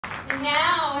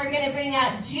Now we're going to bring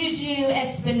out Juju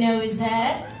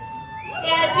Espinoza.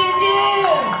 Yeah, Juju!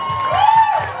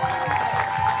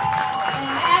 And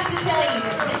I have to tell you,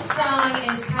 this song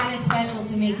is kind of special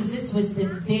to me because this was the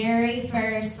very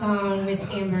first song Miss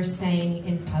Amber sang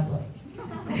in public.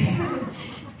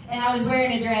 And I was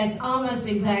wearing a dress almost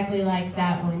exactly like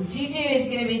that one. Juju is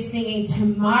going to be singing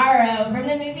tomorrow from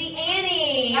the movie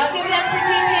Annie. I'll give it up for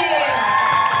Juju.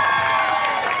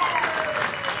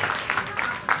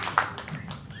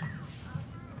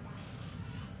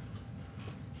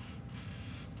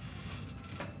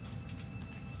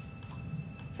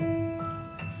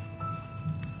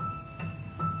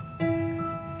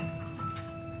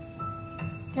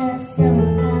 The summer